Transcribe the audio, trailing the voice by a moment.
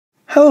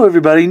Hello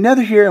everybody,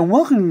 Nether here and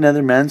welcome to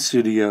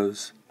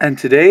NethermanStudios. And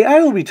today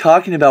I will be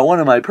talking about one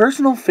of my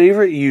personal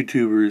favorite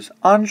YouTubers,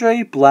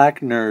 Andre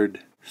Black Nerd.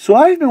 So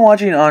I've been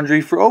watching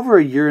Andre for over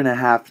a year and a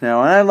half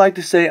now, and I'd like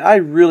to say I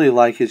really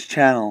like his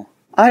channel.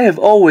 I have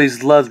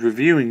always loved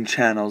reviewing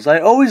channels. I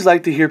always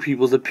like to hear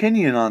people's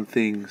opinion on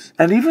things.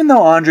 And even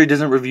though Andre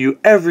doesn't review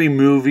every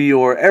movie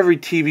or every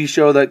TV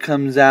show that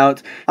comes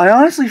out, I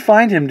honestly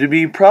find him to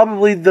be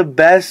probably the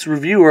best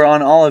reviewer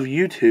on all of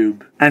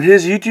YouTube. And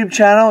his YouTube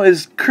channel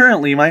is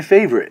currently my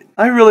favorite.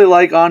 I really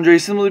like Andre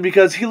simply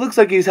because he looks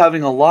like he's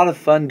having a lot of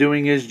fun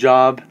doing his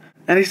job,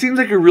 and he seems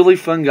like a really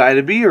fun guy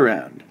to be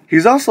around.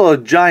 He's also a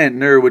giant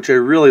nerd, which I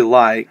really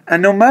like,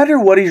 and no matter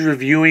what he's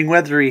reviewing,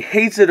 whether he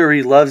hates it or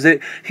he loves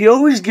it, he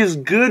always gives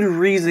good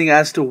reasoning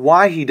as to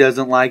why he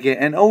doesn't like it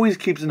and always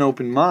keeps an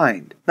open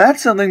mind.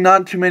 That's something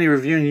not too many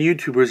reviewing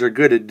YouTubers are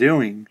good at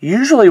doing.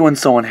 Usually when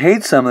someone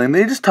hates something,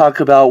 they just talk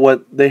about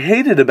what they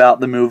hated about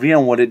the movie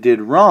and what it did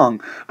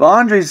wrong. But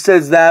Andre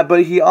says that,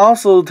 but he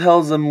also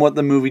tells them what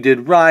the movie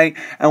did right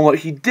and what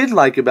he did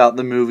like about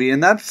the movie,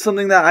 and that's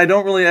something that I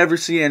don't really ever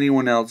see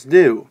anyone else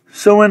do.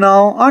 So in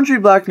all, Andre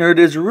Black Nerd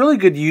is a really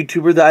good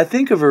YouTuber that I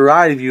think a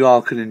variety of you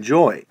all could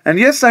enjoy. And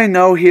yes, I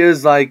know he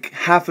has like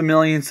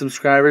 500,000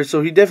 subscribers,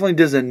 so he definitely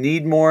doesn't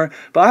need more,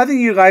 but I think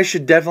you guys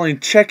should definitely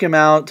check him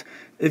out.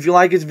 If you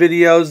like his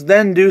videos,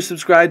 then do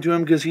subscribe to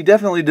him because he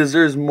definitely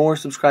deserves more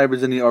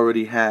subscribers than he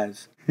already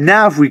has.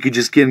 Now if we could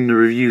just get him to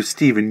review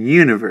Steven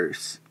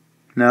Universe.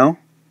 No?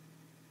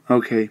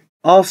 Okay.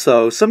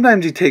 Also,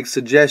 sometimes he takes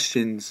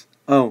suggestions.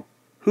 Oh,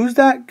 who's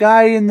that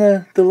guy in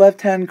the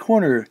left-hand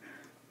corner?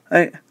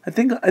 I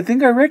think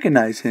I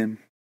recognize him.